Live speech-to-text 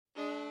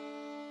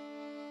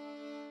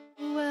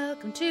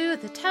Welcome to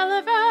the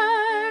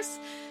Televerse,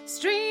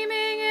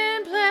 streaming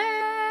in place.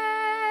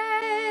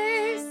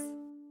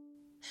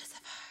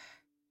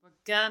 We're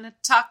gonna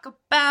talk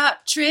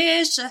about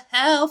Tricia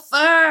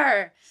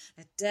Helfer.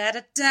 Da, da,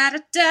 da, da,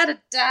 da, da,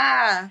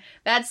 da.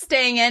 That's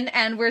staying in,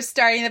 and we're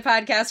starting the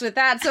podcast with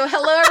that. So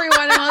hello,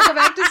 everyone, and welcome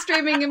back to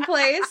Streaming in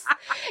Place.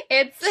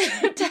 It's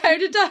time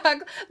to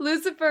talk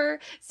Lucifer,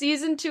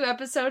 Season 2,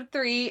 Episode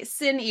 3,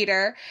 Sin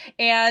Eater.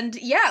 And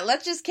yeah,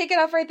 let's just kick it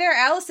off right there.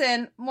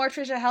 Allison, more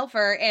Tricia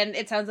Helfer, and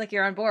it sounds like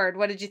you're on board.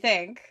 What did you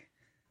think?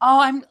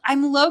 Oh,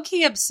 I'm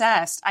low-key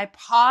obsessed. I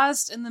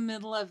paused in the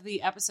middle of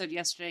the episode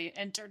yesterday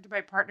and turned to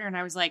my partner and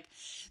I was like,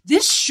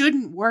 this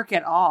shouldn't work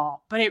at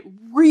all. But it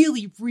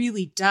really,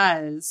 really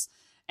does.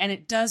 And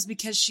it does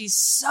because she's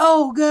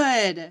so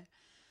good.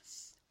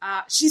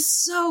 She's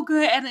so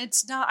good. And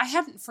it's not, I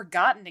haven't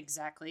forgotten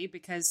exactly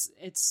because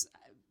it's,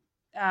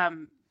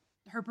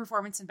 her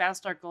performance in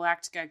Battlestar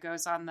Galactica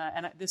goes on the,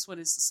 and this one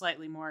is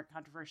slightly more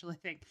controversial, I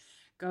think,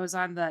 goes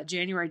on the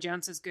January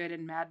Jones is good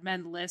and Mad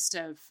Men list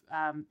of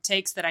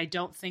takes that I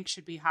don't think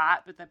should be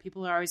hot, but that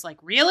people are always like,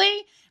 really?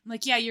 I'm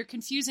like, yeah, you're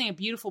confusing a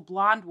beautiful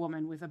blonde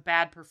woman with a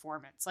bad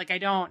performance. Like, I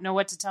don't know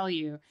what to tell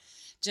you.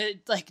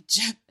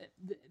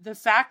 The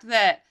fact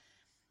that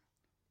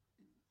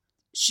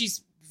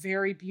she's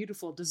very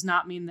beautiful does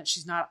not mean that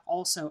she's not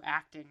also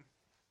acting.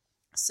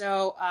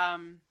 So,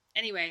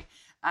 anyway,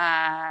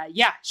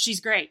 yeah, she's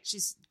great.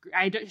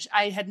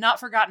 I had not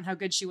forgotten how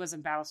good she was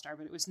in Battlestar,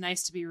 but it was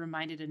nice to be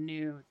reminded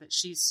anew that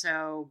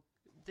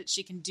that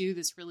she can do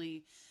this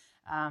really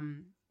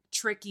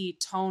tricky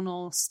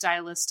tonal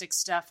stylistic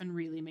stuff and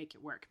really make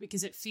it work,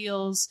 because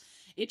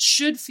it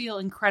should feel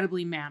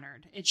incredibly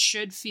mannered. It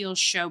should feel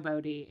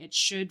showboaty. It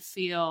should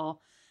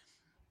feel,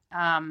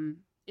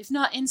 if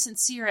not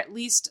insincere, at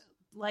least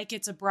like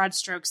it's a broad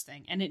strokes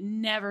thing, and it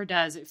never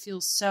does. It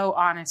feels so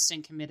honest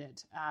and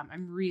committed.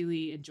 I'm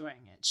really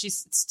enjoying it.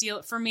 She's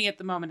for me at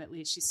the moment, at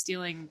least, she's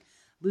stealing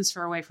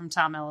Lucifer away from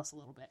Tom Ellis a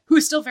little bit, who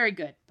is still very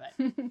good, but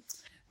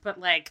but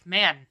like,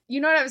 man.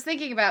 You know what I was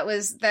thinking about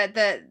was that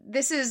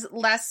this is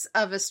less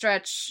of a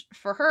stretch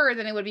for her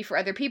than it would be for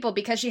other people,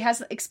 because she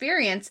has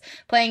experience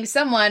playing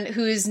someone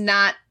who's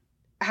not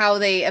how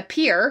they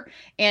appear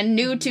and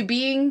new to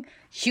being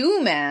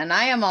human.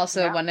 I am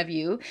also one of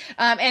you.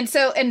 And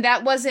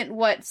that wasn't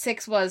what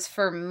Six was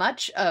for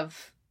much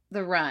of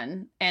the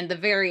run and the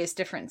various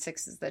different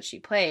Sixes that she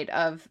played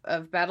of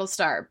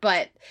Battlestar.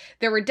 But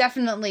there were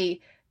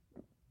definitely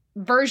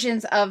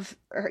versions of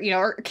her,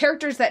 or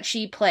characters that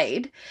she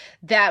played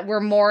that were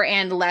more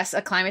and less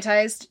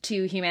acclimatized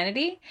to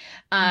humanity.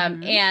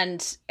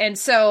 And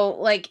so,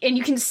 like, and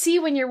you can see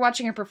when you're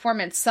watching her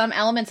performance, some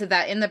elements of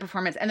that in the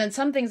performance, and then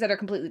some things that are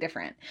completely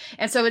different.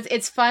 And so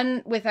it's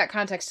fun with that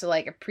context to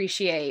like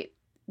appreciate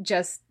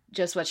just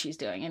what she's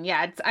doing. And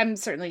yeah, I'm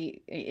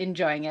certainly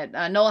enjoying it.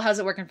 Noel, how's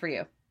it working for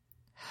you?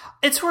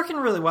 It's working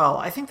really well.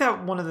 I think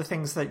that one of the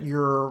things that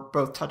you're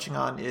both touching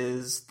on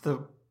is the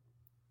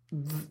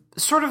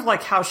sort of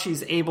like how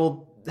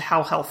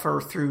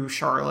Helfer through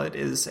Charlotte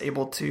is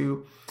able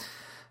to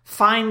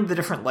find the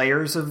different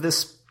layers of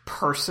this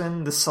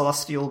person, the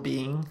celestial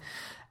being,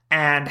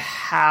 and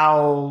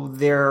how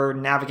they're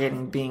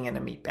navigating being in a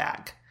meat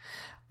bag.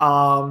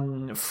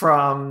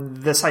 From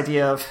this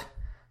idea of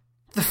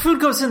the food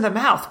goes in the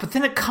mouth, but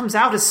then it comes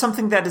out as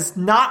something that is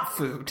not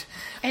food.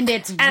 And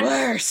it's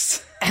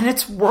worse. And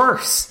it's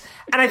worse.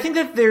 And I think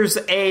that there's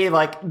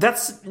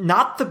that's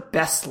not the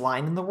best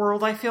line in the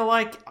world, I feel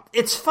like.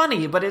 It's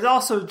funny, but it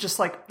also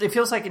just it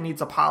feels like it needs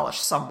a polish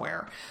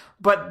somewhere.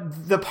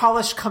 But the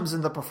polish comes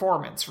in the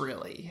performance,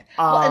 really.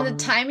 And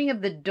the timing of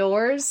the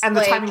doors. And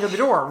the timing of the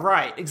door,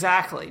 right,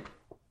 exactly.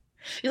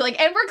 You're like,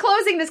 and we're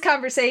closing this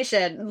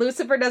conversation.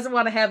 Lucifer doesn't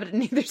want to have it, and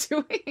neither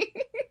do we.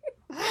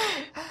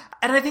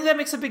 And I think that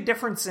makes a big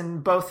difference in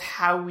both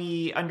how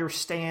we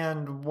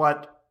understand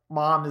what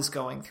Mom is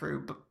going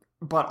through,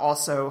 but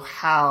also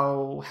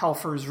how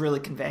Helfer is really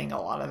conveying a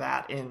lot of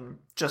that in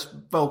just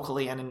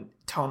vocally and in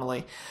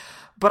tonally.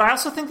 But I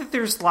also think that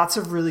there's lots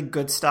of really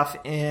good stuff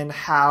in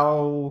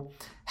how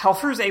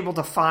Helfer is able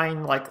to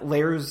find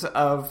layers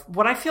of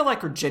what I feel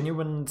like are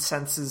genuine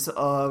senses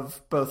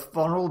of both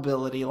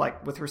vulnerability,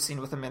 like with her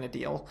scene with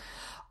Amenadiel,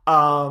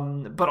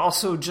 but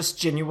also just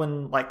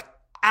genuine,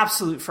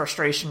 absolute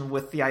frustration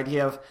with the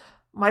idea of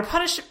my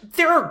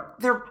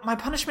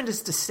punishment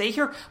is to stay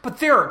here, but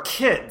there are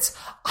kids.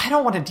 I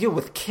don't want to deal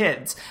with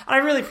kids. And I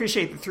really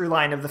appreciate the through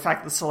line of the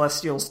fact that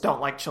Celestials don't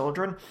like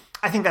children.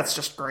 I think that's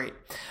just great.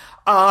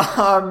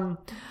 Then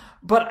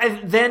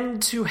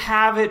to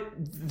have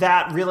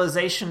that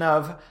realization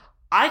of,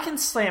 I can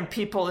slam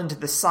people into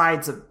the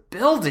sides of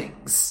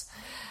buildings.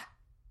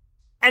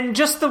 And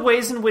just the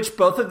ways in which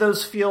both of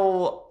those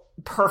feel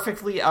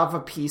perfectly of a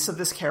piece of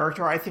this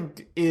character, I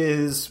think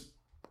is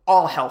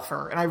all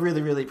Helfer, and I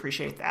really, really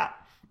appreciate that.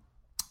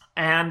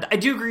 And I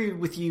do agree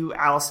with you,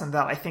 Allison,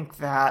 that I think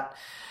that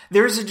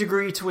there's a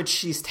degree to which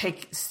she's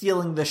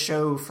stealing the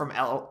show from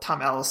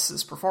Tom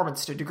Ellis's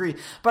performance to a degree.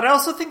 But I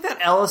also think that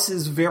Ellis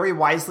is very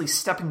wisely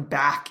stepping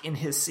back in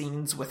his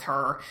scenes with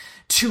her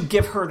to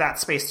give her that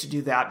space to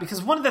do that.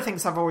 Because one of the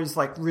things I've always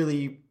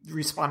really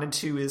responded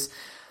to is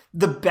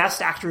the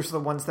best actors are the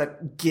ones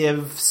that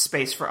give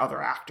space for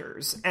other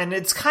actors. And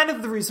it's kind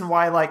of the reason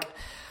why,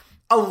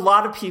 a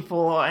lot of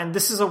people, and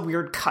this is a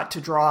weird cut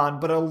to draw on,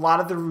 but a lot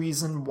of the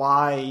reason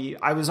why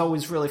I was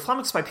always really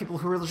flummoxed by people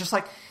who were just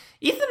like,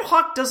 Ethan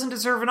Hawke doesn't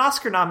deserve an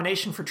Oscar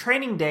nomination for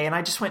Training Day. And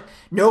I just went,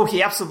 no,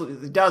 he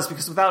absolutely does,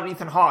 because without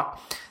Ethan Hawke,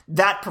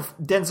 that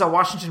Denzel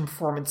Washington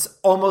performance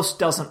almost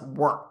doesn't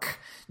work.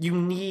 You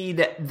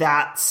need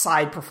that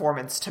side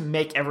performance to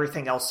make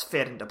everything else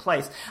fit into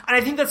place. And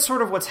I think that's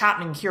sort of what's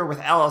happening here with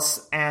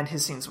Ellis and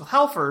his scenes with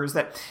Helfer, is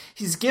that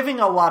he's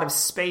giving a lot of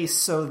space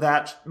so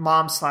that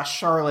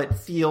Mom/Charlotte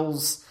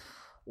feels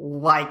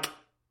like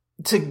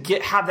to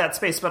have that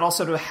space, but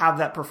also to have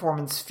that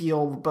performance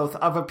feel both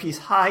of a piece.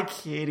 Hi,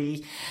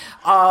 Katie.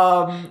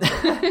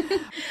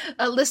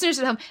 Listeners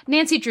at home,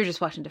 Nancy Drew just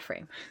walked into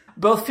frame.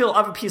 Both feel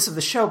of a piece of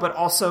the show, but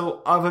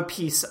also of a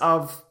piece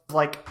of,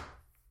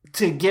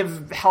 to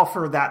give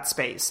Helfer that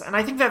space. And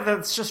I think that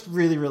that's just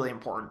really, really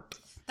important.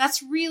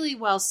 That's really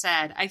well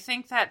said. I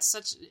think that's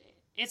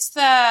it's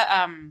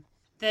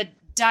the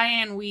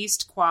Diane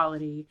Wiest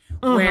quality,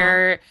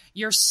 where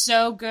you're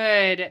so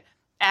good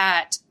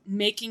at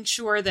making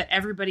sure that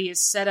everybody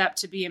is set up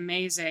to be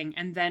amazing,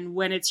 and then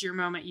when it's your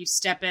moment, you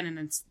step in, and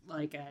it's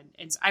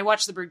I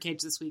watched The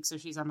Birdcage this week, so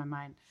she's on my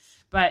mind.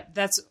 But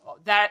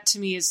that to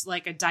me is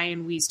like a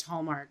Diane Wiest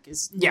hallmark,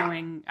 is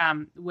knowing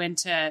when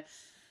to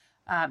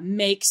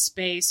make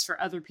space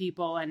for other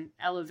people and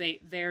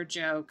elevate their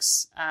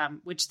jokes,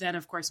 which then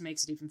of course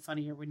makes it even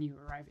funnier when you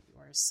arrive at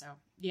yours. So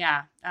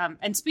yeah.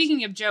 And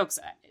speaking of jokes,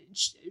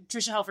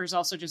 Tricia Helfer is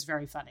also just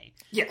very funny.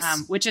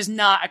 Yes. Which is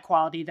not a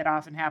quality that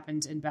often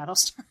happens in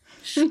Battlestar.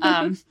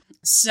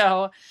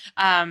 So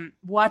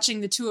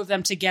watching the two of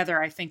them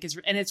together, I think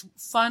and it's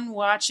fun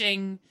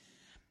watching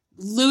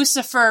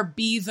Lucifer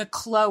be the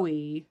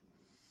Chloe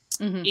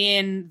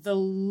in the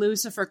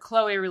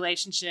Lucifer-Chloe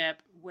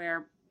relationship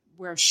where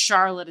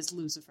Charlotte is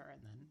Lucifer.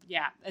 And then,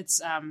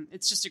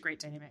 it's just a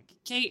great dynamic.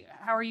 Kate,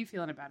 how are you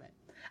feeling about it?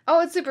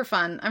 Oh, it's super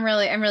fun. I'm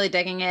really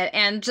digging it.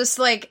 And just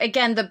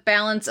again, the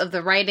balance of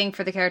the writing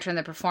for the character and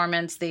the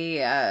performance,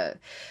 the,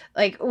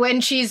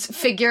 when she's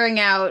figuring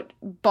out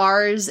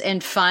bars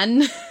and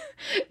fun,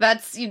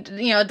 that's,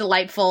 a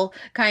delightful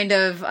kind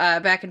of,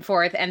 back and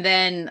forth. And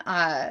then,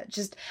 it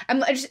just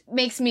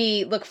makes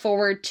me look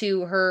forward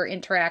to her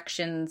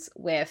interactions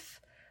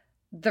with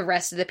the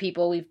rest of the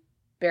people we've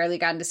barely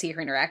gotten to see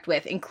her interact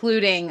with,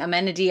 including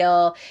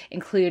Amenadiel,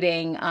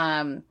 including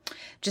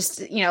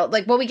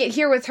what we get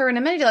here with her and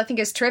Amenadiel, I think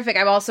is terrific.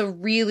 I'm also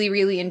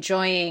really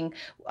enjoying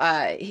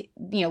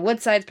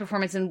Woodside's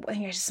performance, and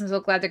I'm so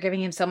glad they're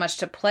giving him so much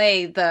to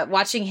play.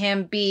 Watching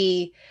him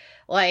be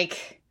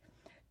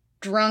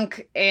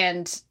drunk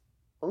and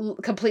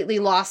completely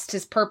lost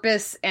his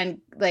purpose and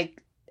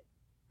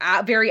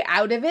very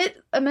out of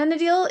it.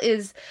 Amenadiel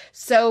is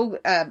so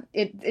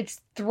it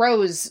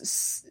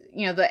throws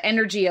the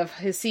energy of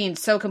his scene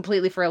so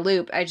completely for a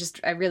loop. I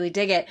really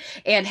dig it.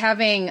 And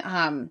having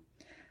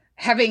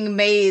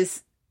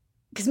Maze,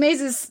 because Maze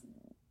is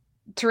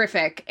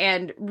terrific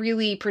and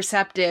really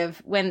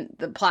perceptive when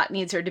the plot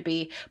needs her to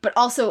be, but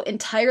also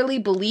entirely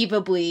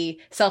believably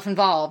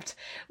self-involved,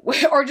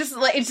 or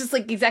it's just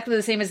exactly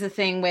the same as the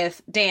thing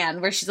with Dan,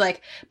 where she's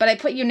like, but I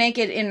put you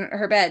naked in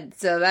her bed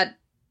so that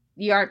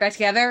you aren't back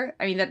together.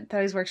 I mean, that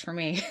always works for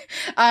me.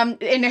 And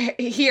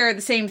here,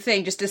 the same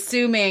thing, just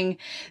assuming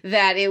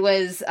that it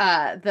was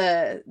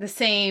the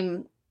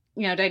same,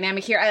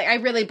 dynamic here. I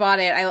really bought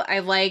it. I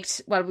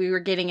liked what we were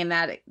getting in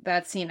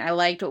that scene. I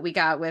liked what we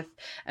got with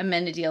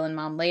Amenadiel and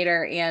Mom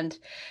later. And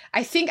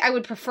I think I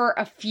would prefer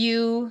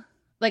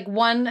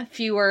one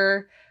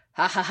fewer,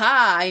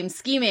 I'm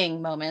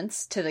scheming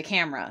moments to the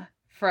camera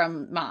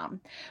from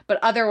Mom. But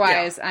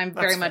otherwise, I'm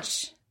very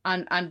much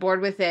on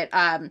board with it.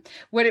 How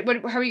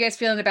are you guys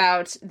feeling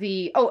about and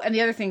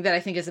the other thing that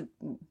I think is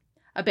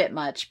a bit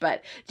much,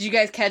 but did you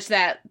guys catch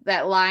that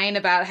line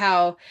about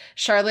how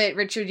Charlotte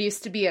Richard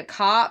used to be a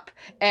cop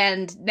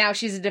and now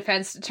she's a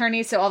defense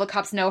attorney, so all the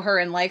cops know her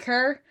and like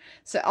her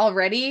so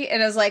already?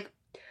 And I was like,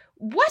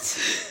 what?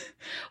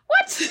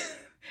 This is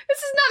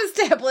not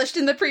established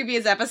in the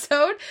previous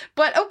episode,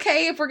 but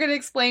okay, if we're going to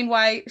explain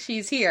why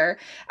she's here.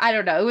 I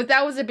don't know.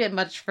 That was a bit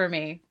much for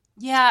me.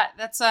 Yeah,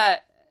 it's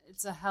a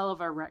hell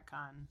of a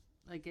retcon.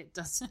 It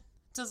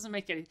doesn't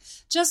make any,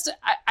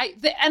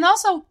 and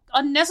also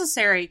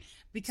unnecessary,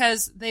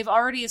 because they've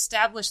already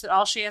established that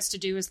all she has to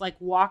do is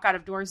walk out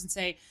of doors and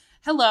say,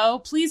 hello,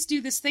 please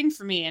do this thing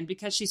for me. And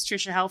because she's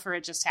Tricia Helfer,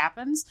 it just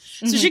happens.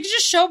 Mm-hmm. So she could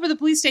just show up at the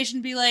police station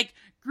and be like,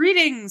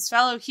 greetings,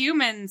 fellow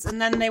humans.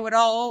 And then they would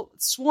all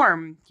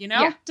swarm,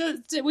 Yeah.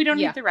 We don't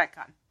need the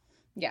retcon.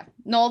 Yeah.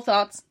 Noel,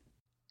 thoughts?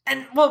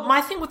 And, well,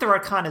 my thing with the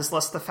retcon is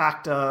less the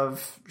fact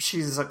of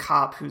she's a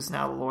cop who's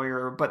now a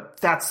lawyer,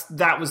 but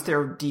that was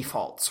their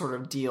default sort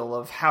of deal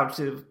of how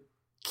to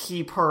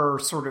keep her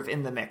sort of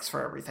in the mix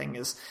for everything,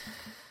 is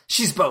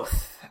she's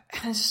both.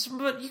 And it's just,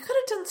 but you could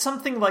have done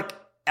something like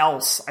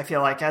else, I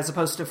feel like, as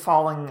opposed to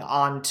falling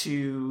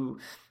onto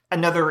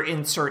another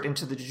insert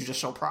into the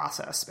judicial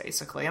process,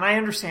 basically. And I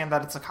understand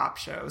that it's a cop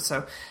show,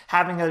 so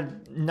having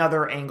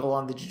another angle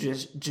on the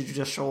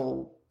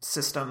judicial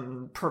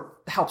system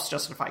helps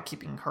justify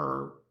keeping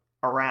her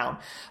around.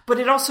 But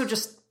it also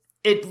just,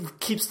 it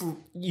keeps,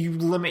 you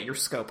limit your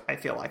scope, I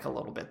feel like, a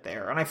little bit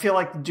there. And I feel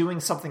like doing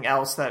something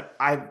else that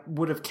I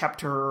would have kept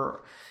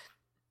her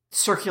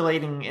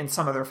circulating in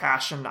some other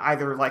fashion,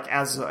 either like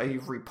as a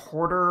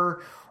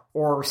reporter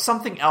or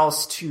something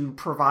else to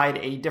provide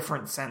a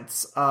different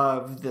sense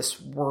of this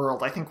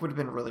world, I think would have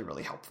been really,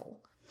 really helpful.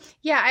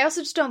 Yeah, I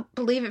also just don't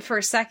believe it for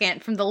a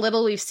second from the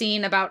little we've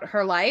seen about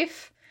her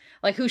life,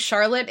 like who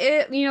Charlotte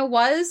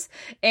was,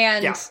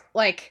 and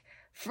like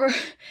for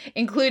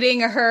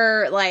including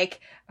her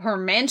like her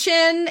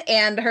mansion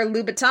and her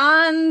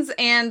Louboutins,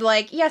 and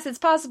like, yes, it's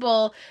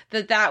possible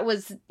that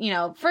was,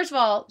 first of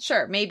all,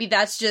 sure, maybe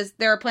that's just,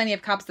 there are plenty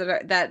of cops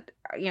that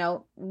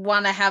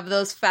want to have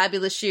those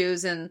fabulous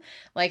shoes and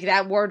like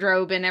that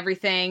wardrobe and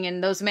everything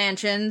and those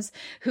mansions,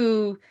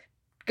 who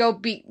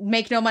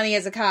make no money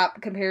as a cop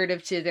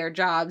comparative to their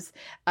jobs,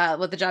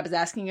 what the job is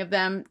asking of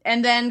them,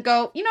 and then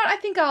go, I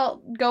think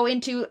I'll go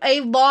into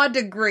a law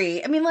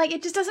degree. I mean, like,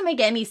 it just doesn't make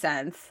any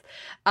sense.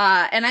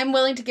 And I'm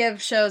willing to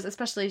give shows,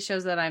 especially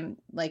shows that I'm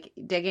like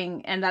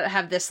digging and that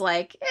have this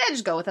like,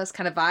 just go with us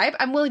kind of vibe,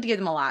 I'm willing to give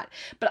them a lot.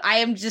 But I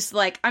am just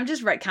like, I'm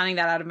just retconning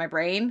that out of my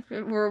brain.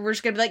 We're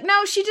just gonna be like,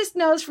 no, she just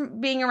knows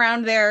from being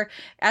around there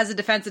as a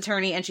defense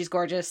attorney, and she's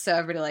gorgeous, so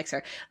everybody likes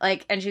her.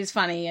 Like, and she's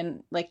funny,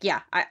 and like,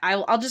 yeah,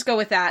 I'll just go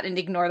with that and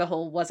ignore the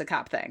whole was a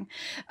cop thing.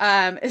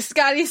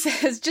 Scotty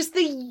says, just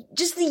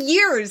the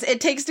years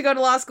it takes to go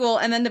to law school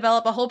and then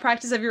develop a whole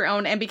practice of your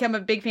own and become a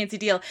big fancy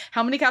deal.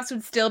 How many cops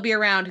would still be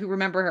around who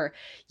remember her?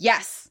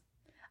 Yes,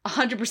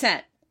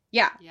 100%.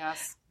 Yeah.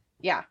 Yes.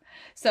 Yeah.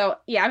 So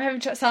yeah, I'm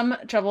having some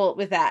trouble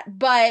with that.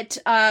 But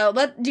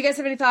do you guys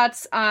have any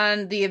thoughts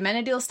on the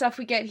Amenadiel stuff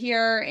we get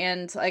here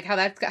and like how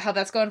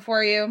that's going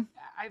for you?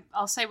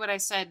 I'll say what I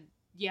said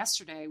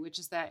yesterday, which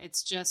is that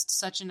it's just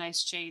such a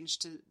nice change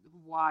to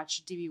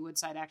watch D.B.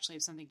 Woodside actually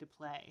have something to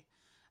play.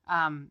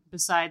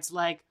 Besides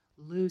like,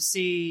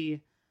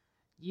 Lucy,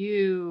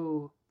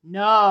 you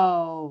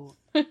know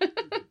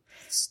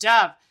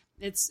stuff.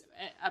 It's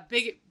a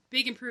big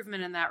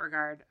improvement in that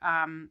regard.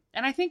 And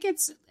I think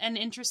it's an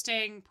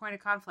interesting point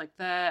of conflict.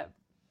 The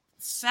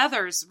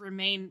feathers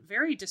remain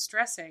very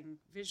distressing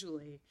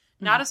visually.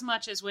 Not as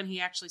much as when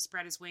he actually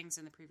spread his wings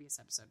in the previous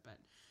episode, but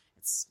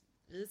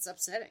it's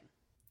upsetting.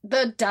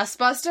 The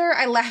Dustbuster,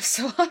 I laugh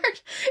so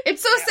hard.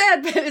 It's so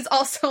sad, but it's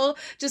also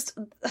just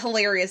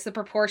hilarious. The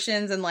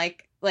proportions and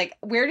like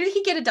where did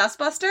he get a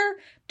Dustbuster?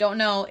 Don't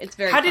know. It's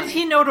very. How did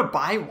he know to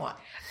buy one?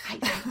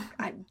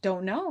 I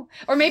don't know.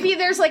 Or maybe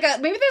there's like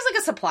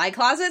a supply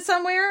closet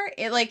somewhere,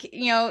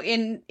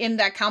 in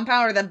that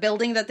compound or the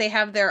building that they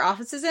have their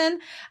offices in.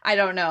 I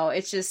don't know.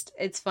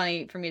 It's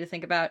funny for me to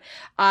think about.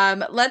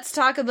 Let's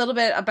talk a little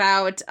bit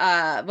about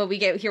what we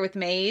get here with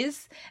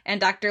Maze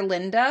and Dr.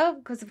 Linda,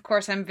 because of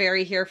course I'm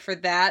very here for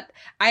that.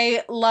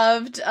 I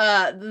loved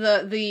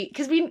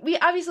because we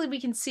obviously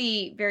can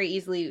see very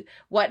easily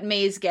what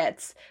Maze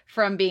gets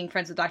from being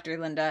friends with Dr.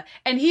 Linda,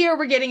 and here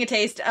we're getting a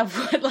taste of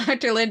what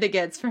Dr. Linda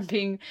gets from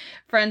being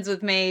friends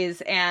with Maze.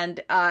 And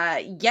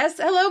yes,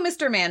 hello,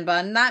 Mr. Man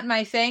Bun. Not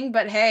my thing,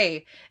 but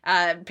hey,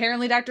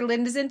 apparently Dr.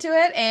 Linda's into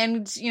it,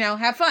 and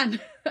have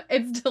fun.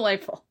 It's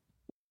delightful.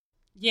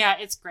 Yeah,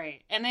 it's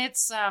great, and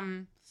it's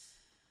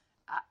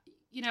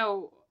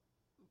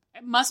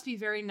it must be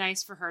very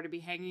nice for her to be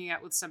hanging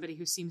out with somebody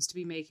who seems to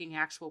be making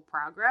actual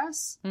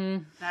progress.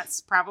 That's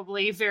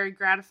probably very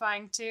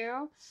gratifying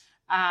too.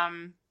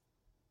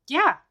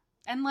 Yeah,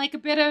 and like a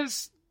bit of,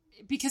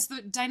 because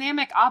the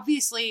dynamic,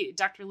 obviously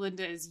Dr.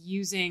 Linda is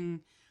using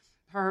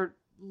her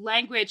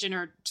language and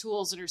her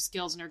tools and her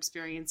skills and her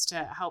experience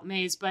to help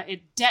Maze, but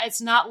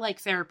it's not like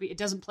therapy. It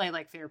doesn't play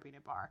like therapy in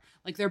a bar.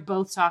 Like, they're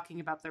both talking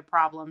about their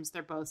problems.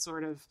 They're both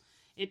sort of,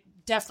 it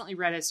definitely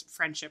read as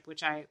friendship,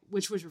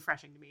 which was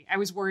refreshing to me. I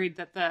was worried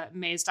that the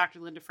Maze Dr.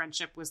 Linda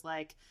friendship was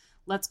like,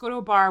 let's go to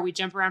a bar, we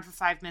jump around for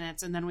 5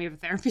 minutes, and then we have a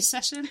therapy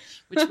session,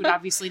 which would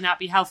obviously not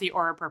be healthy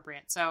or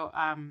appropriate. So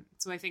I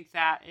think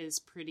that is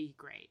pretty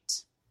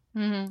great.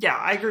 Mm-hmm. Yeah,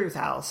 I agree with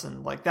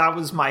Allison. Like, that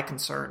was my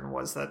concern,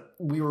 was that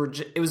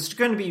it was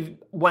going to be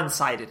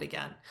one-sided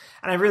again.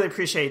 And I really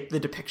appreciate the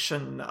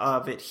depiction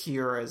of it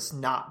here as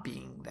not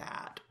being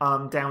that.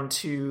 Down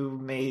to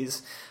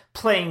Maze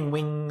playing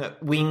wing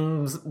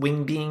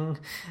being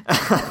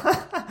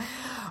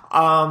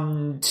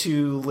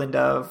to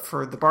Linda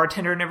for the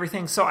bartender and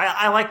everything. So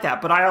I like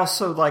that. But I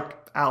also, like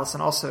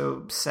Allison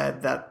also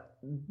said, that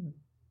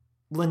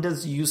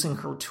Linda's using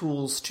her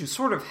tools to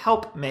sort of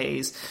help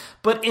Maze,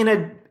 but in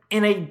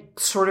in a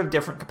sort of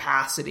different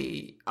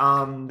capacity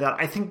that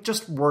I think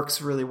just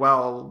works really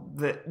well.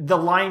 The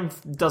line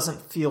doesn't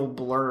feel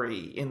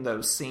blurry in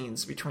those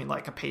scenes between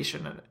like a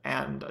patient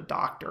and a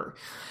doctor,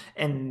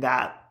 and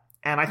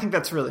I think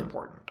that's really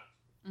important.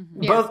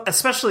 Mm-hmm. Both,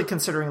 especially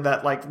considering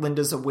that like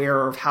Linda's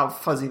aware of how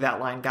fuzzy that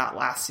line got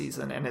last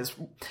season and is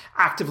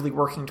actively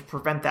working to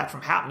prevent that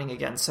from happening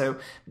again. So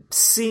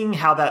seeing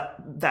how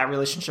that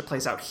relationship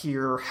plays out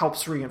here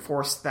helps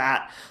reinforce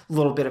that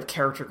little bit of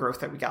character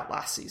growth that we got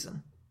last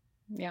season.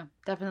 Yeah,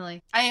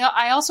 definitely.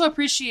 I also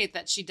appreciate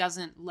that she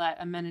doesn't let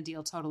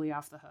Amenadiel totally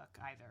off the hook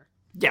either.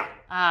 Yeah.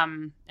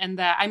 And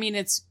that, I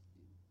mean,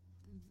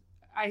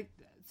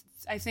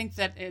 I think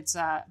that it's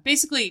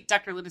basically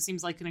Dr. Linda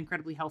seems like an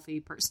incredibly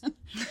healthy person,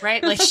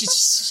 right? Like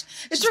she's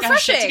got her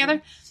shit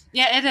together.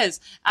 Yeah, it is.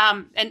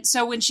 And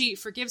so when she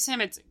forgives him,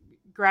 it's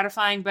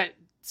gratifying, but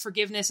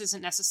forgiveness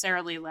isn't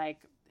necessarily like,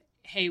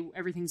 hey,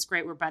 everything's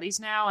great, we're buddies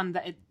now. And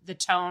the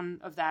tone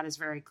of that is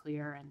very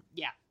clear, and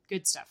yeah,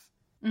 good stuff.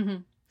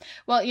 Mm-hmm.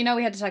 Well,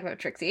 we had to talk about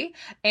Trixie,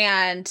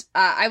 and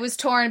I was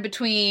torn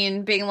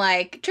between being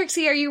like,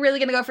 Trixie, are you really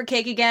going to go for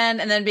cake again?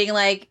 And then being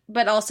like,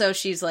 but also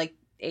she's like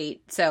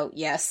 8, so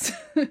yes.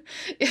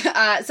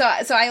 So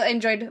I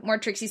enjoyed more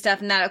Trixie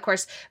stuff, and that of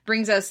course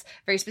brings us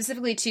very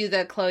specifically to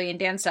the Chloe and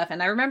Dan stuff.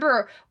 And I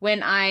remember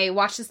when I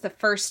watched this the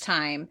first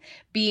time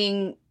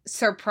being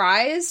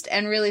surprised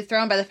and really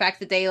thrown by the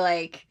fact that they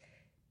like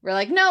were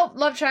like, no,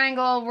 love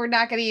triangle, we're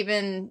not gonna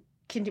even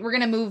we're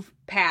gonna move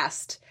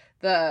past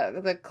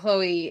the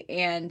Chloe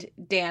and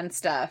Dan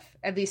stuff,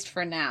 at least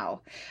for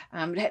now.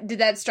 Did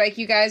that strike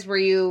you guys? Were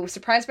you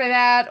surprised by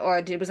that,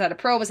 or was that a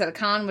pro? Was that a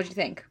con? What do you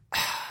think?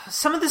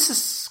 Some of this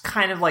is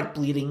kind of like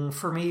bleeding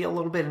for me a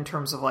little bit in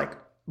terms of like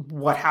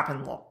what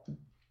happened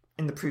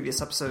in the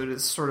previous episode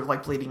is sort of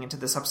like bleeding into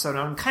this episode.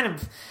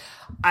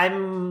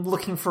 I'm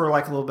looking for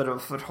like a little bit of a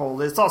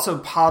foothold. It's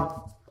also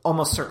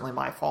almost certainly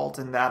my fault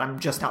in that I'm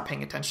just not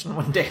paying attention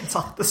when Dan's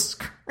on the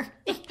screen.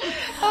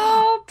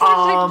 Oh,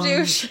 perfect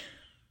douche.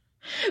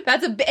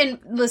 That's and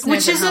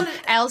listeners,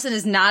 Allison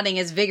is nodding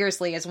as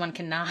vigorously as one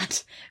can nod.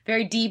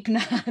 Very deep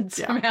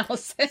nods from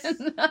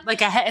Allison. Like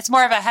it's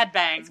more of a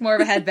headbang. It's more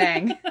of a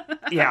headbang.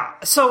 Yeah.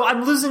 So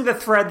I'm losing the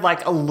thread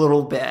like a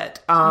little bit,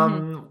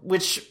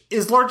 which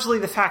is largely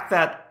the fact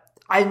that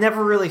I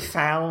never really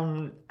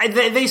found.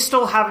 They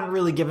still haven't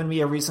really given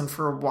me a reason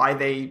for why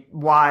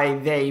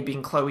they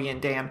being Chloe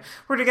and Dan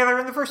were together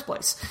in the first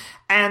place,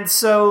 and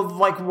so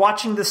like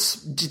watching this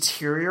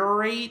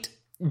deteriorate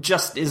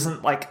just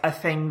isn't like a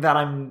thing that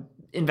I'm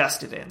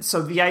invested in.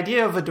 So the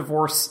idea of a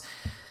divorce,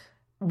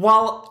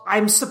 while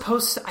I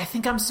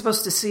think I'm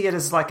supposed to see it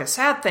as like a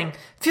sad thing,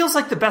 feels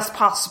like the best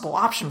possible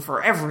option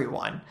for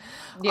everyone.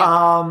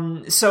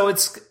 Yeah. So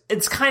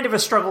it's kind of a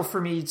struggle for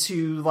me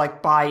to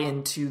like buy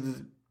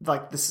into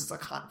this is a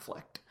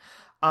conflict.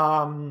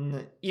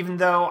 Even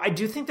though I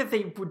do think that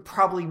they would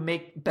probably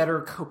make better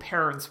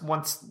co-parents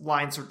once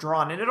lines are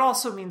drawn. And it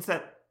also means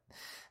that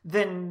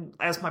then,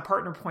 as my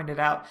partner pointed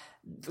out,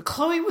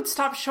 Chloe would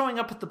stop showing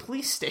up at the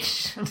police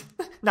station.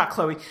 Not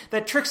Chloe.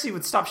 That Trixie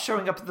would stop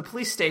showing up at the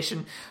police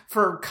station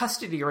for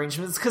custody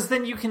arrangements, because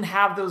then you can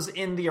have those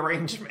in the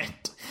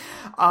arrangement.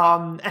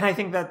 And I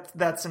think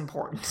that's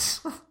important.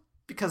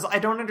 Because I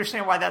don't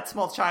understand why that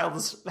small child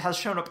has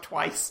shown up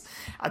twice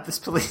at this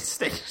police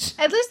station.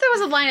 At least there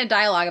was a line of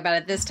dialogue about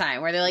it this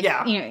time, where they're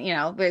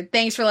like,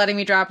 thanks for letting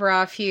me drop her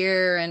off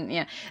here,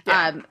 and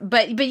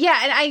but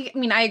yeah,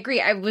 and I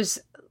agree. I was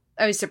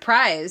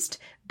surprised,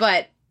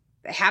 but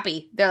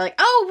happy. They're like,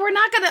 oh,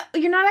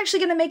 you're not actually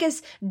gonna make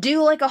us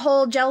do like a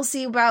whole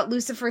jealousy about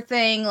Lucifer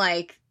thing,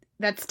 like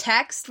that's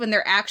text, when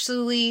they're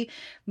actually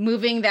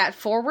moving that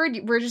forward.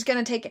 We're just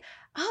gonna take it.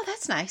 Oh,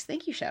 that's nice.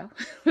 Thank you, show.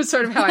 Was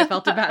sort of how I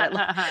felt about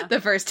it the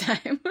first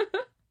time.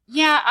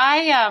 Yeah,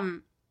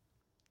 I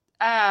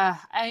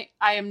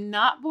am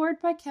not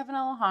bored by Kevin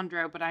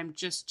Alejandro, but I'm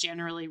just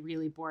generally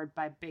really bored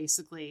by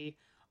basically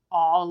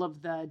all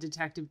of the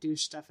detective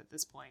douche stuff at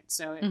this point.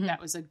 So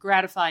that was a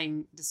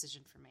gratifying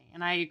decision for me.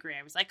 And I agree.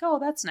 I was like, oh,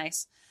 that's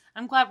nice.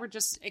 I'm glad we're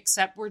just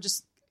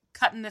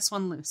cutting this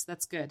one loose.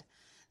 That's good.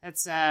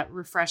 That's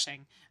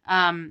refreshing.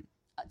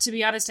 To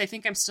be honest, I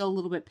think I'm still a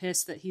little bit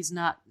pissed that he's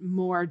not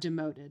more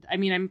demoted. I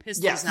mean, I'm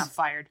pissed that he's not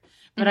fired,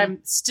 but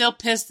I'm still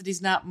pissed that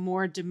he's not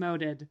more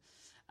demoted.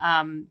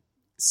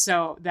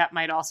 So that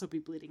might also be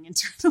bleeding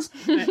into it a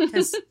little bit,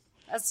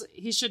 because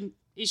he shouldn't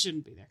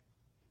be there.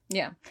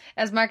 Yeah.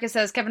 As Marcus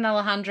says, Kevin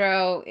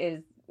Alejandro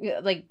is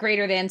like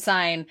greater than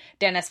sign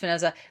Dan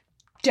Espinosa.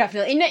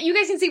 Definitely. And you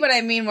guys can see what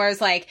I mean, where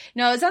it's like,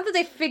 no, it's not that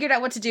they figured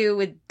out what to do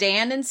with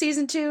Dan in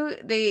season 2.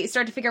 They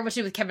start to figure out what to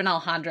do with Kevin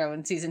Alejandro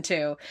in season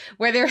 2,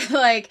 where they're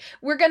like,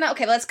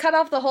 let's cut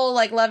off the whole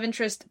like love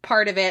interest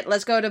part of it.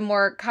 Let's go to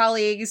more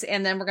colleagues.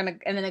 And then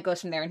and then it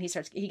goes from there, and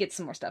he gets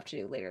some more stuff to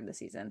do later in the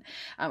season,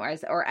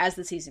 or as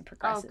the season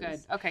progresses. Oh, good.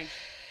 Okay.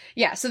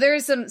 Yeah, so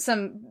there's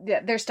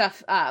there's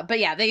stuff, but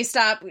yeah, they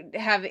stop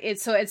have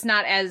it, so it's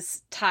not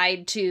as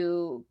tied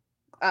to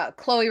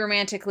Chloe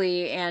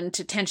romantically and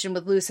to tension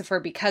with Lucifer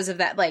because of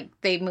that. Like,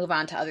 they move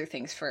on to other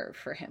things for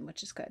him,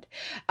 which is good.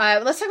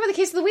 Let's talk about the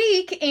case of the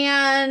week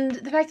and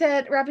the fact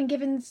that Robin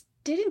Givens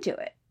didn't do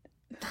it.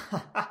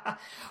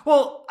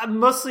 Well,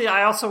 mostly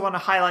I also want to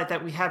highlight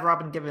that we had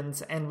Robin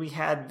Givens and we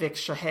had Vic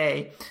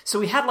Shahay. So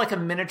we had like a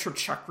miniature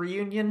Chuck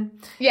reunion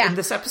in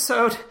this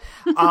episode,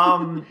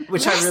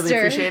 which I really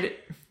appreciated.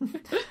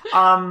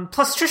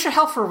 Plus Trisha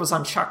Helfer was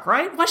on Chuck,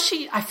 right? Was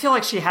she? I feel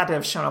like she had to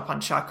have shown up on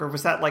Chuck, or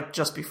was that like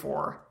just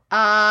before?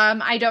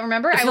 I don't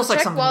remember. It feels I will like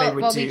check something they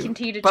would while do, we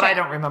continue to but chat. I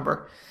don't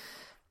remember.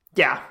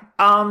 Yeah.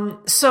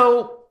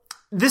 So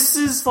this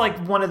is like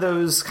one of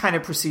those kind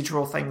of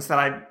procedural things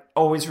that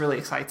always really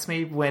excites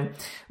me, when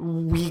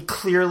we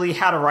clearly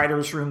had a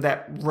writer's room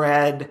that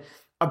read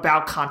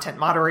about content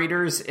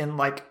moderators in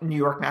like New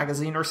York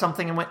Magazine or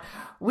something and went,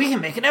 we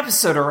can make an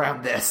episode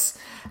around this.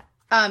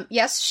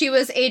 Yes, she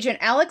was Agent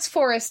Alex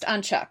Forrest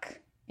on Chuck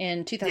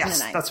in 2009.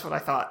 Yes, that's what I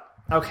thought.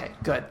 Okay,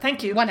 good.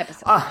 Thank you. One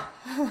episode.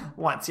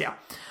 Once, yeah.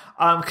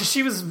 Because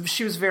she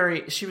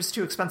was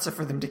too expensive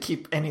for them to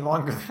keep any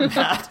longer than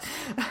that.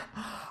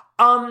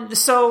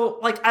 So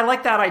like, I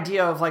like that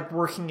idea of like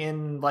working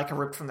in like a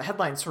ripped from the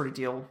headline sort of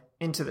deal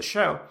into the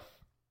show.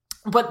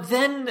 But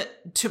then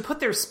to put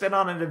their spin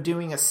on it of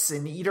doing a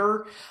Sin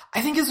Eater,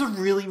 I think is a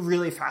really,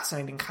 really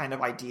fascinating kind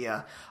of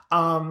idea.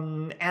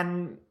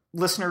 And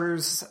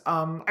listeners,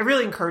 I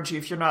really encourage you,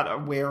 if you're not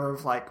aware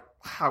of like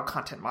how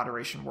content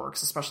moderation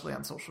works, especially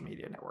on social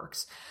media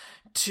networks,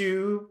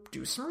 to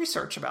do some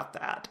research about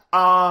that.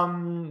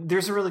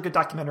 There's a really good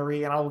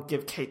documentary, and I'll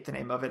give Kate the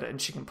name of it,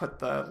 and she can put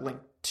the link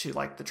to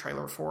like the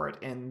trailer for it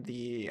in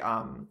the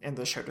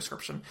show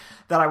description,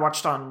 that I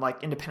watched on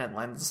like Independent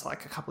Lens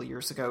like a couple of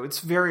years ago. It's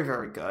very,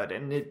 very good,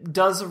 and it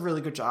does a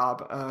really good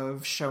job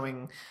of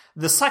showing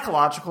the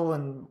psychological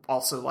and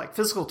also like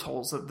physical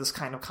tolls that this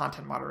kind of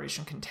content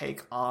moderation can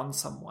take on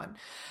someone.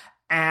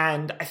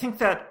 And I think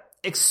that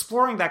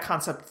exploring that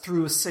concept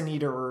through a Sin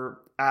Eater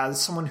as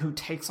someone who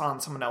takes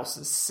on someone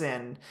else's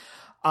sin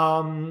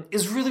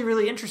is really,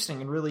 really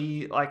interesting and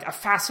really like a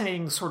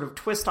fascinating sort of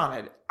twist on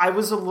it. I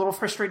was a little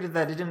frustrated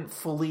that it didn't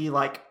fully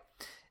like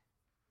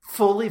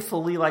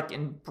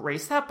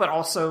embrace that, but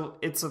also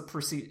it's a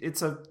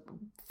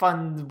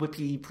fun,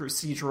 whippy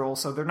procedural,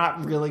 so they're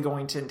not really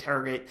going to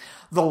interrogate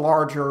the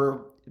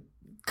larger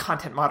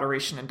content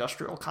moderation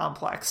industrial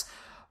complex.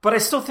 But I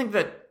still think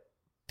that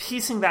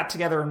piecing that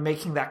together and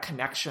making that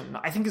connection,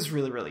 I think, is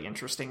really, really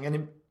interesting. And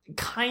it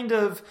kind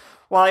of,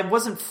 while I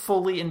wasn't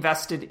fully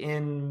invested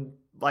in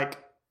like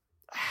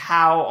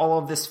how all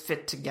of this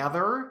fit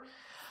together,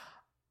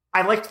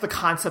 I liked the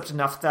concept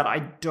enough that I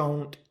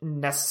don't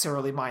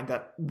necessarily mind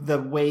that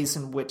the ways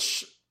in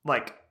which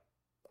like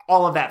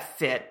all of that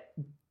fit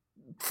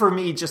for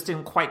me just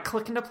didn't quite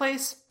click into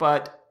place,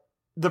 but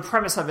the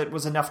premise of it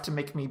was enough to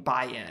make me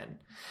buy in.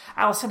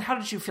 Allison, how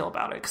did you feel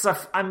about it?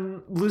 Because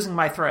I'm losing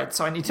my thread,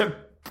 so I need to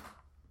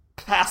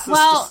pass this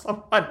to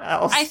someone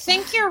else. I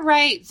think you're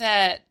right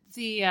that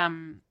the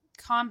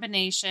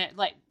combination,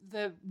 like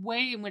the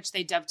way in which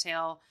they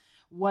dovetail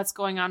what's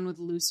going on with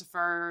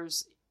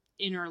Lucifer's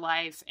inner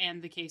life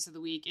and the case of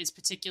the week is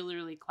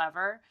particularly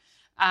clever.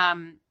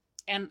 And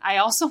I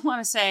also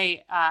want to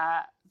say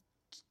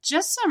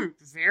just some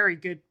very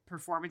good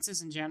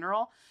performances in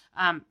general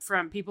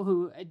from people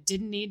who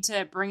didn't need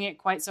to bring it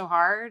quite so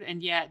hard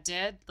and yet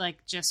did.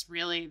 Like, just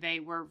really, they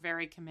were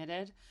very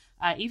committed.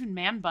 Even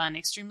Man Bun,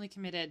 extremely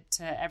committed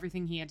to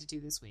everything he had to do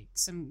this week.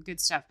 Some good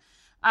stuff.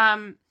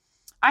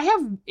 I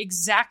have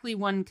exactly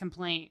one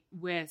complaint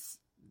with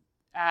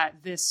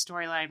this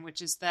storyline,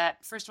 which is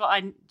that, first of all,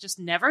 I just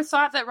never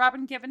thought that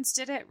Robin Givens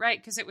did it, right?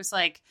 Because it was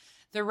like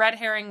the red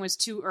herring was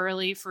too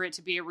early for it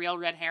to be a real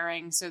red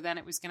herring, so then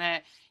it was going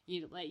to,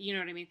 you know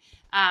what I mean?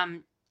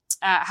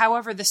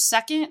 However, the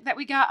second that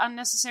we got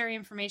unnecessary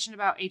information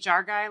about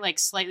HR guy, like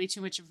slightly too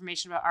much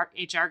information about our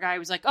HR guy,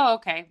 was like, oh,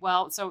 okay,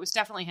 well, so it was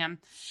definitely him.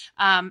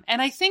 And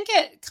I think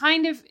it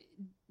kind of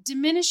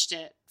diminished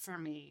it for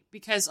me,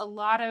 because a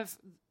lot of,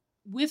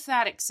 with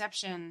that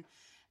exception,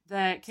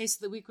 the case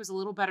of the week was a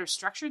little better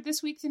structured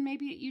this week than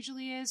maybe it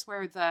usually is,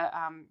 where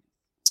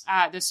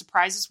the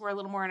surprises were a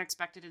little more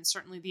unexpected, and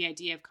certainly the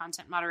idea of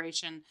content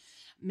moderation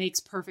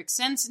makes perfect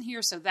sense in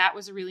here. So that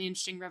was a really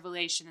interesting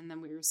revelation. And then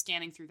we were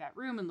scanning through that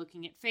room and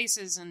looking at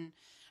faces, and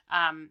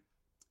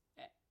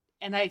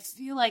I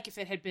feel like if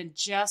it had been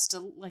just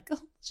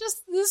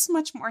just this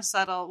much more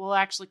subtle, well,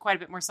 actually quite a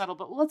bit more subtle,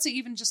 but let's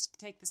even just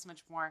take this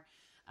much more,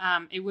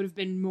 it would have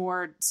been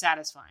more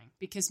satisfying.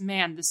 Because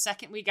man, the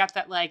second we got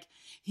that, like,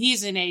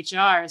 he's in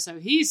HR, so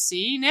he's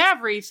seen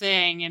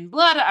everything and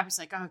blood, I was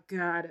like, oh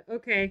God,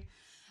 okay.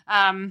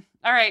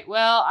 All right,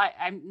 well,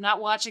 I'm not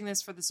watching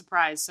this for the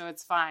surprise, so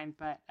it's fine.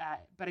 But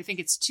I think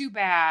it's too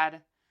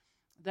bad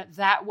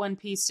that one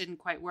piece didn't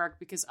quite work,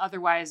 because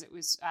otherwise it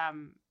was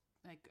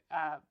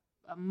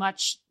a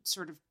much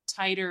sort of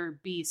tighter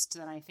beast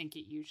than I think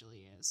it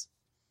usually is.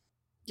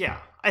 Yeah,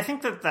 I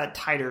think that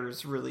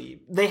Titer's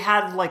really they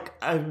had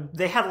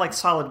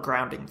solid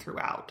grounding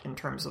throughout in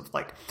terms of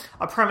like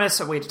a premise,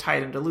 a way to tie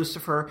it into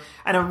Lucifer,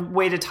 and a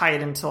way to tie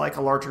it into like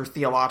a larger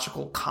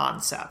theological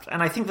concept.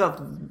 And I think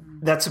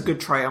that's a good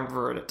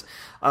triumvirate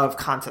of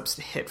concepts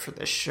to hit for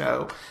this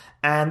show.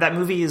 And that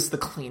movie is The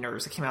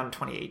Cleaners. It came out in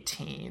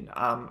 2018.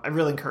 I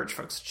really encourage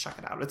folks to check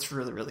it out. It's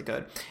really, really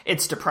good.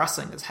 It's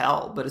depressing as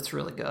hell, but it's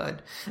really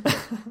good.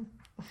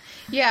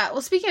 Yeah,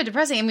 well, speaking of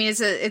depressing, I mean,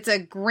 it's a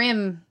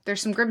grim.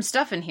 There's some grim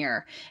stuff in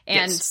here,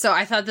 and so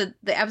I thought that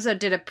the episode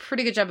did a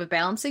pretty good job of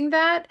balancing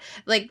that.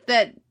 Like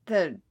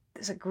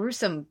there's a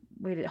gruesome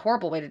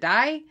horrible way to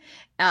die,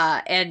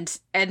 and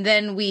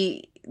then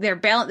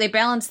they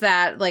balance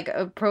that like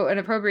an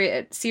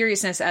appropriate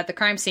seriousness at the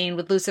crime scene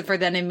with Lucifer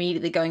then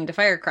immediately going into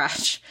fire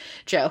crotch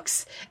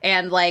jokes,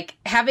 and like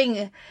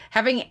having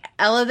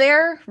Ella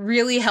there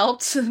really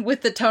helped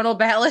with the tonal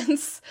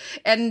balance,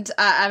 and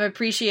I'm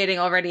appreciating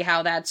already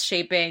how that's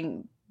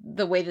shaping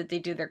the way that they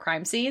do their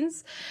crime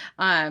scenes.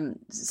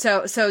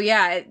 So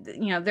yeah,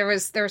 there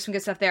was some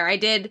good stuff there. I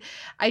did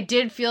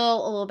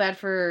feel a little bad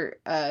for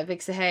Vic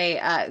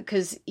Sahay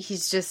because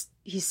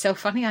he's so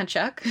funny on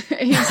Chuck. he's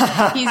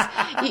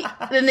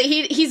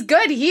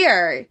good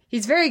here.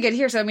 He's very good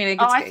here. So I mean,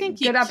 I think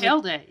he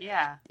killed it.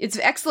 Yeah, it's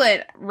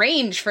excellent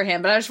range for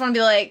him. But I just want to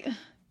be like,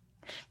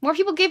 more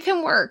people give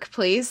him work,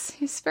 please.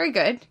 He's very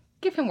good.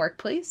 Give him work,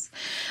 please.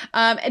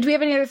 And do we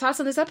have any other thoughts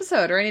on this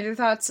episode, or any other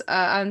thoughts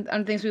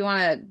on things we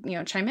want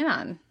to chime in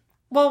on?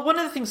 Well, one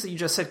of the things that you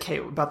just said, Kate,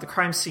 about the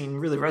crime scene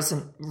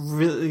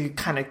really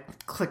kind of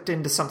clicked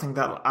into something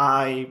that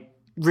I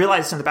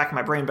realized in the back of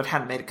my brain but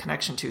hadn't made a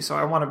connection to. So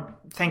I want to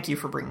thank you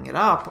for bringing it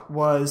up.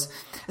 Was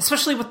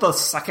especially with the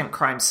second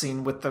crime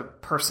scene with the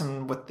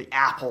person with the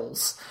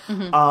apples,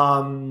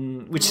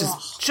 which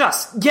is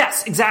just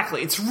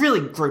exactly. It's really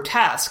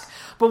grotesque.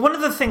 But one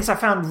of the things I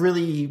found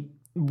really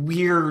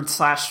weird /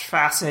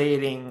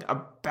 fascinating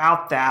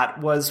about that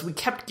was we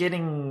kept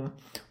getting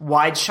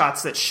wide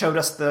shots that showed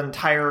us the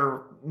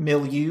entire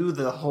milieu,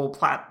 the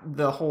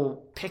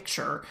whole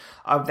picture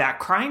of that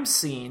crime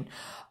scene.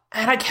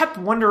 And I kept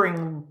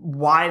wondering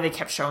why they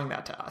kept showing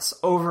that to us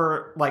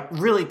over, like,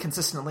 really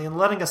consistently and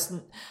letting us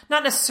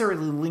not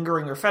necessarily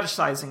lingering or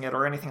fetishizing it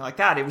or anything like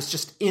that. It was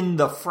just in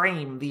the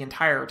frame the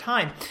entire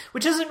time,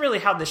 which isn't really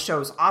how this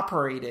show's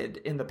operated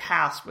in the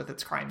past with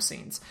its crime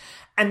scenes.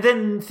 And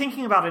then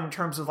thinking about it in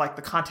terms of, like,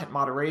 the content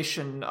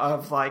moderation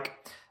of, like,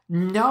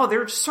 no,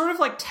 they're sort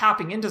of, like,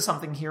 tapping into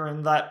something here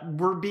in that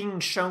we're being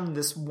shown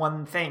this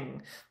one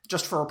thing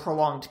just for a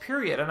prolonged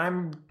period.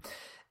 And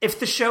if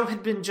the show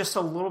had been just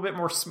a little bit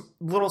more,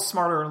 little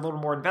smarter and a little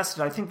more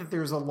invested, I think that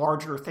there's a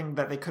larger thing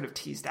that they could have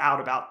teased out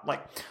about,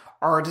 like,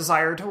 our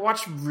desire to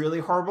watch really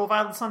horrible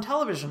violence on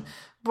television,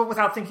 but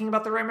without thinking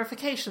about the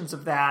ramifications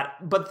of that,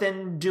 but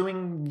then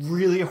doing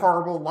really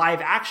horrible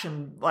live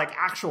action, like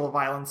actual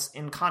violence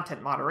in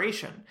content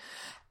moderation.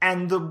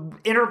 And the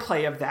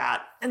interplay of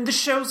that, and the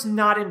show's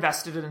not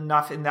invested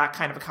enough in that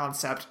kind of a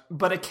concept,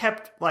 but it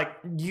kept, like,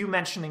 you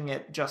mentioning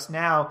it just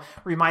now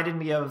reminded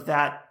me of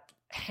that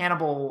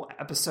Hannibal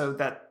episode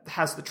that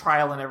has the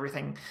trial and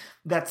everything,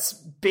 that's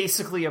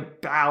basically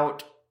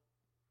about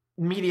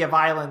media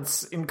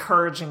violence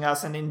encouraging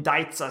us and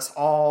indicts us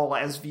all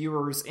as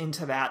viewers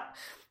into that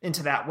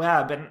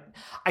web. And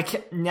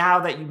now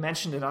that you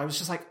mentioned it, I was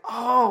just like,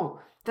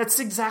 oh,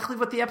 that's exactly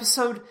what the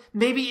episode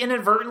maybe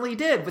inadvertently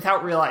did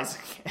without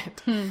realizing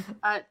it.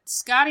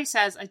 Scotty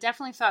says, I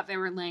definitely thought they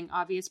were laying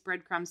obvious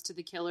breadcrumbs to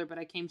the killer, but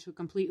I came to a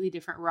completely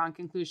different wrong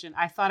conclusion.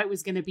 I thought it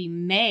was going to be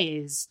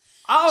Maze.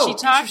 Oh, she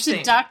talked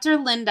to Dr.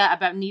 Linda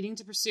about needing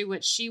to pursue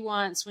what she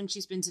wants when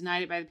she's been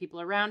denied it by the people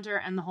around her,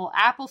 and the whole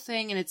apple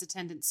thing and its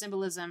attendant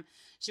symbolism.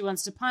 She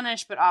wants to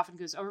punish, but often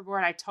goes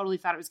overboard. I totally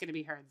thought it was going to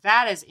be her.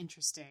 That is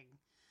interesting.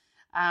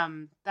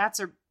 That's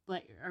a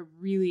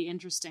really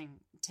interesting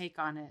take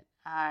on it.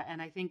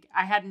 And I think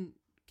I hadn't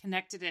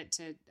connected it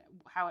to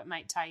how it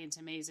might tie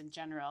into Maze in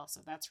general. So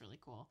that's really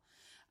cool.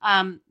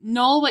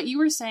 Noel, what you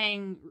were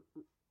saying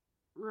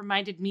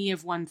reminded me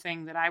of one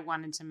thing that I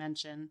wanted to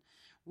mention,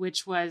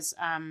 which was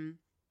I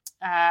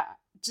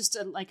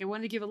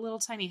wanted to give a little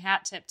tiny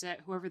hat tip to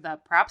whoever the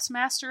props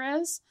master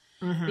is,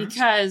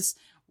 because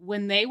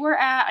when they were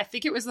at, I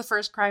think it was the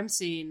first crime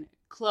scene,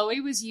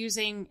 Chloe was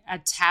using a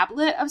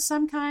tablet of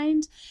some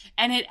kind,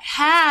 and it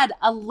had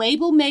a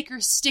label maker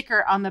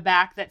sticker on the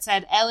back that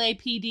said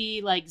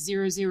LAPD like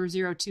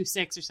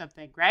 00026 or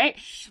something, right?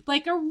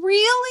 Like a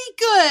really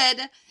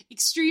good,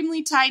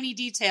 extremely tiny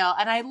detail.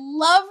 And I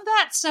love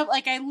that stuff.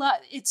 Like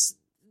it's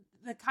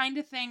the kind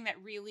of thing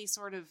that really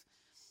sort of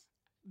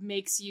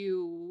makes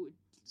you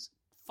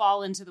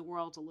fall into the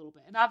world a little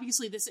bit. And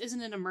obviously this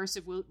isn't an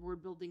immersive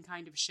world building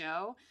kind of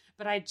show,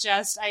 but I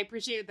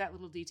appreciated that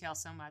little detail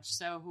so much.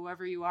 So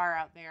whoever you are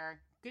out there,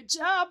 good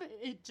job.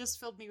 It just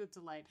filled me with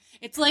delight.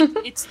 It's like,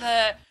 it's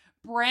the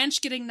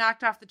branch getting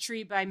knocked off the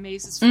tree by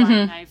Maze's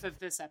flying knife of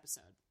this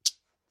episode.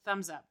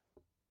 Thumbs up.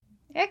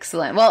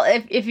 Excellent. Well,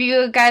 if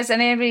you guys,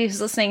 anybody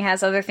who's listening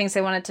has other things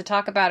they wanted to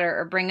talk about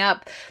or bring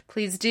up,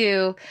 please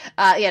do.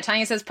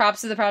 Tanya says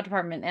props to the prop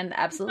department, and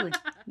absolutely.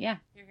 Yeah.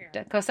 Here.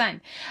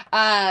 Cosine.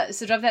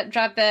 So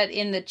drop that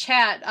in the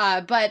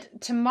chat.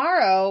 But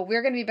tomorrow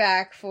we're going to be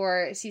back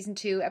for season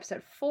 2,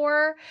 episode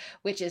 4,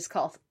 which is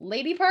called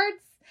Lady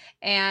Parts.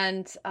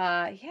 And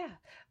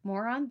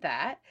more on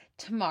that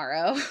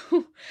tomorrow.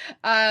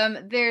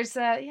 There's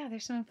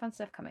some fun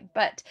stuff coming.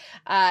 But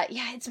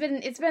it's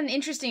been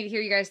interesting to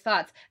hear you guys'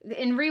 thoughts.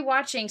 In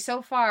rewatching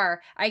so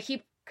far,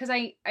 because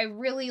I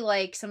really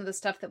like some of the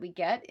stuff that we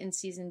get in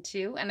season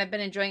 2, and I've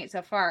been enjoying it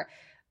so far.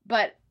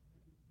 But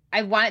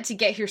I want it to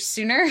get here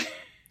sooner.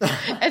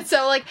 And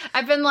so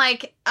I've been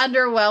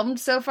underwhelmed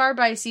so far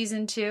by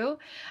season 2,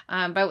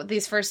 by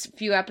these first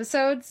few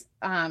episodes.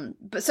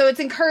 But so it's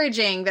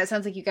encouraging. That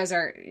sounds like you guys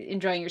are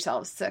enjoying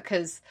yourselves,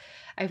 because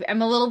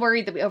I'm a little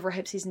worried that we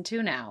overhype season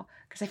 2 now,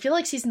 because I feel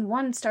like season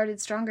 1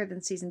 started stronger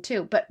than season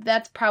 2, but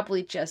that's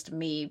probably just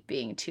me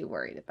being too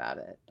worried about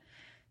it.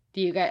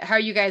 How are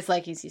you guys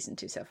liking season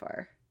 2 so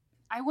far?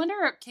 I wonder,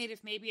 Kate,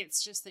 if maybe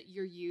it's just that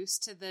you're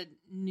used to the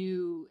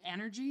new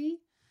energy,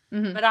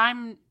 but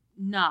I'm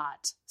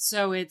not.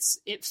 So it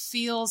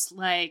feels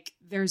like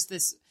there's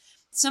this,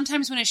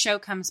 sometimes when a show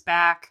comes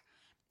back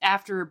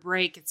after a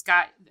break, it's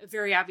got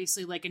very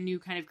obviously a new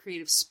kind of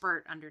creative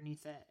spurt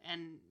underneath it.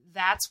 And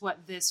that's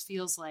what this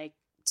feels like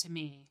to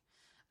me.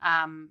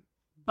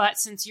 But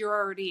since you're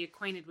already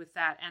acquainted with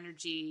that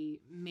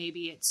energy,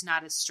 maybe it's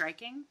not as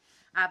striking.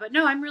 But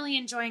no, I'm really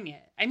enjoying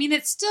it. I mean,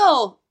 it's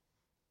still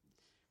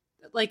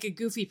like a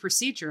goofy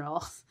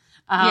procedural.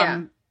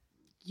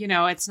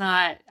 It's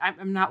not,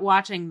 I'm not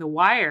watching The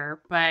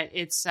Wire, but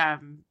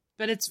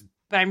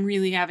I'm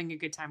really having a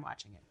good time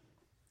watching it.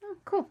 Oh,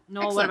 cool.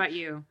 Noel, Excellent. What about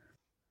you?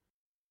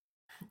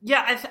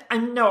 Yeah,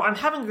 I'm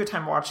having a good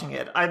time watching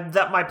it.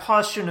 That my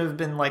pause shouldn't have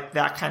been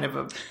that kind of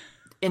a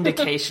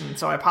indication,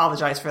 so I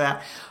apologize for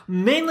that.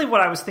 Mainly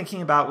what I was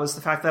thinking about was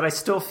the fact that I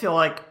still feel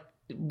like,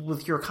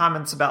 with your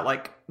comments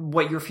about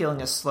what you're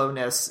feeling as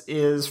slowness,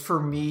 is for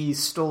me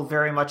still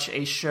very much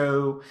a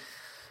show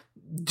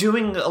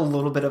doing a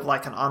little bit of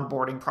an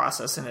onboarding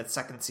process in its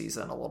second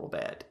season, a little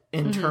bit,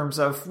 in terms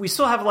of, we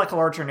still have a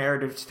larger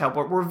narrative to tell,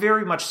 but we're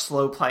very much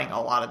slow playing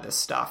a lot of this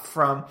stuff,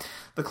 from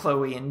the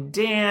Chloe and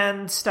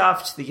Dan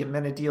stuff to the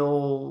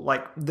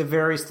Amenadiel, the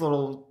various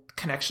little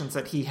connections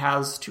that he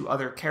has to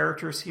other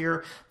characters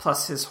here,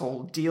 plus his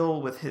whole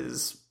deal with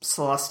his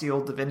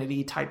celestial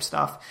divinity type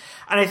stuff.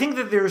 And I think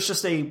that there's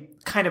just a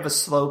kind of a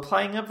slow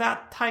playing of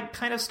that type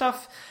kind of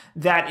stuff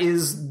that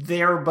is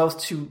there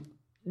both to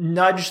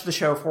nudge the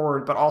show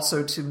forward, but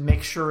also to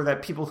make sure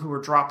that people who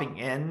are dropping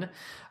in,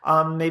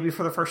 maybe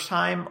for the first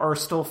time, are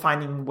still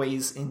finding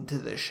ways into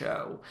the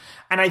show.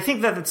 And I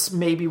think that it's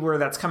maybe where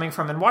that's coming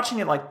from. And watching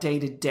it day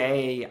to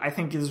day, I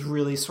think is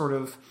really sort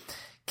of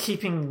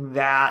keeping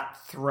that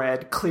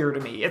thread clear to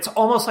me. It's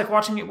almost like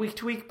watching it week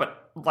to week,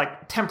 but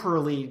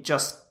temporarily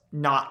just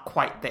not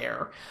quite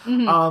there.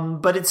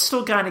 But it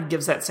still kind of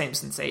gives that same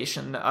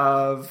sensation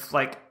of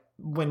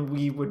when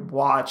we would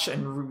watch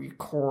and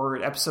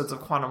record episodes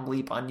of Quantum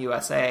Leap on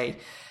USA,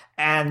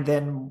 and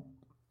then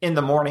in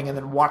the morning, and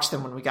then watch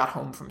them when we got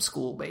home from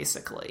school,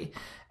 basically.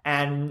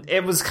 And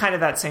it was kind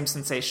of that same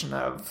sensation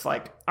of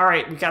all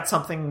right, we got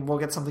something, we'll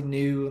get something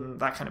new, and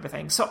that kind of a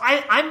thing. So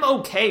I'm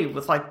okay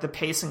with the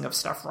pacing of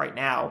stuff right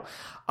now,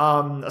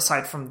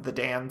 aside from the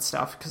Dan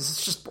stuff, because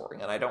it's just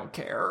boring and I don't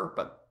care.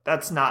 But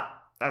that's not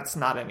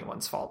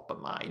anyone's fault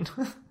but mine.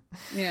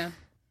 Yeah.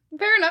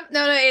 Fair enough.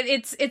 No,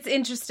 it's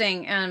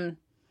interesting.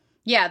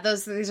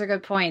 These are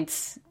good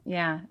points.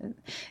 Yeah.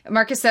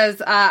 Marcus says,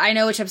 I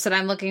know which episode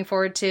I'm looking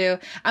forward to.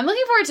 I'm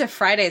looking forward to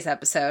Friday's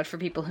episode, for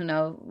people who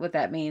know what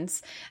that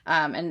means.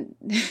 And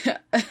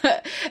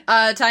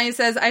Tanya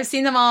says, I've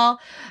seen them all,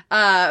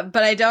 but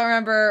I don't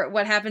remember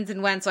what happens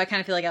and when, so I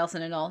kind of feel like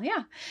Elson and Noel.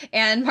 Yeah.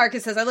 And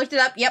Marcus says, I looked it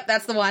up. Yep,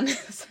 that's the one.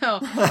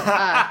 So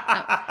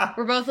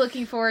we're both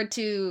looking forward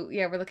to,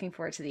 we're looking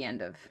forward to the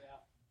end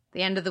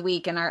of the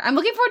week, and I'm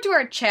looking forward to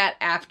our chat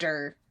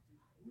after.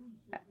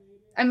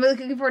 I'm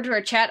looking forward to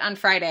our chat on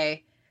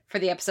Friday for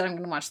the episode I'm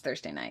going to watch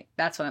Thursday night.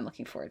 That's what I'm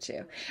looking forward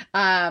to.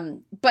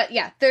 But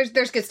yeah, there's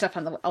good stuff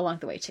along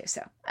the way too.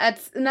 So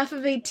that's enough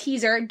of a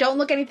teaser. Don't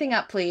look anything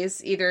up,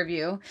 please, either of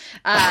you,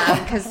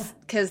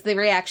 because the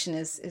reaction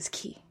is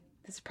key.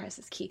 The surprise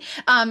is key.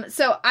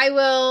 So I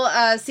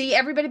will see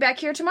everybody back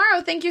here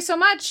tomorrow. Thank you so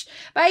much.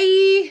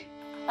 Bye.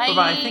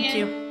 Bye. Thank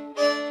you.